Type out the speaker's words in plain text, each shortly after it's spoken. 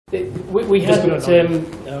We had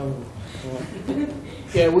no.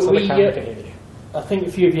 Yeah, I think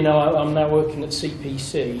a few of you know I'm now working at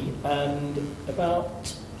CPC, and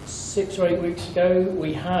about 6 or 8 weeks ago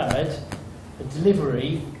we had a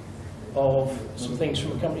delivery of some things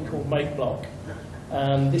from a company called mBot,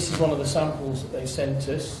 and this is one of the samples that they sent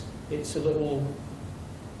us. It's a little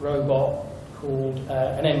robot called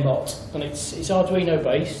an mBot, and it's Arduino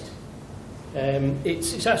based.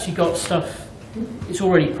 It's actually got stuff. It's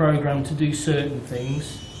already programmed to do certain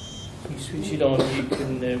things. You switch it on, you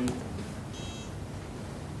can.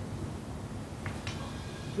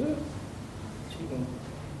 So you can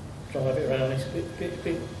drive it around. It's a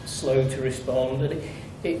bit slow to respond, and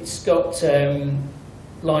it's got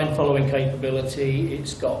line following capability.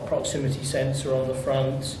 It's got proximity sensor on the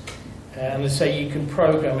front, and as I say, you can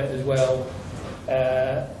program it as well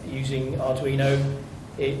using Arduino.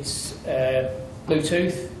 It's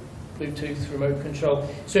Bluetooth remote control.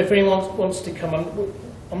 So if anyone wants to come on,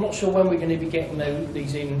 I'm not sure when we're going to be getting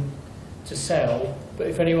these in to sell, but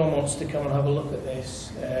if anyone wants to come and have a look at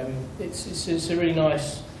this, it's a really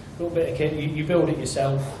nice little bit of kit. You build it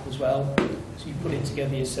yourself as well, so you put it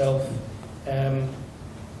together yourself.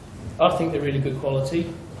 I think they're really good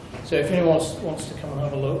quality. So if anyone wants to come and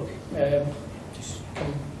have a look, just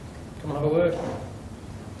come and have a word.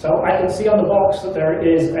 So I can see on the box that there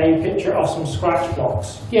is a picture of some scratch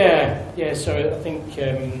blocks. Yeah. So I think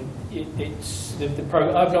it's the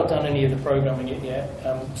I've not done any of the programming it yet.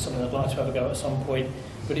 Something I'd like to have a go at some point.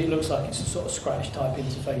 But it looks like it's a sort of Scratch type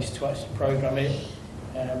interface to actually program it.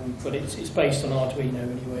 But it's based on Arduino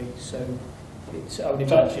anyway, so I would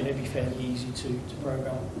imagine it'd be fairly easy to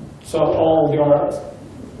program. So all your,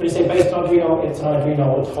 when you say based on Arduino, it's an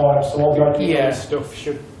Arduino at heart. So all your Arduino stuff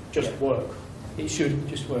should just work. It should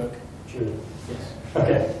just work. Should. Yes.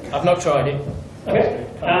 Okay. I've not tried it. Okay.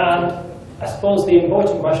 And I suppose the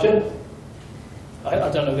important question. I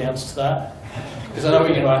don't know the answer to that, because I know what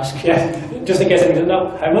you're going to ask. Yeah. Just in case anyone doesn't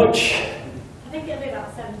know, how much? I think it'll be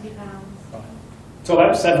about £70. Right. So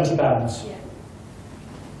about £70. Yeah.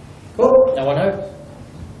 Cool. Now I know.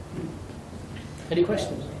 Any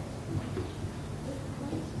questions?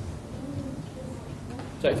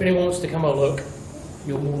 So if anyone wants to come and look,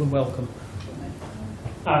 you're more than welcome.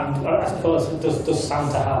 And I suppose, does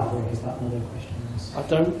Santa have them? Is that another question? I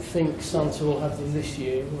don't think Santa will have them this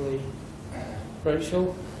year, will he?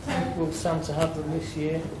 Rachel? Will Santa have them this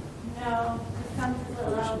year? No, because Santa's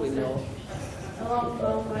little elves Probably not. a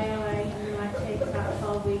long way away, and it might take about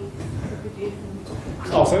 12 weeks to produce them.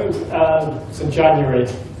 Oh, so January.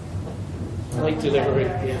 Late delivery.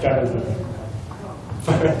 Yeah. January.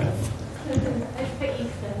 It's for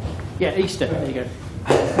Easter. Yeah, Easter. There you go.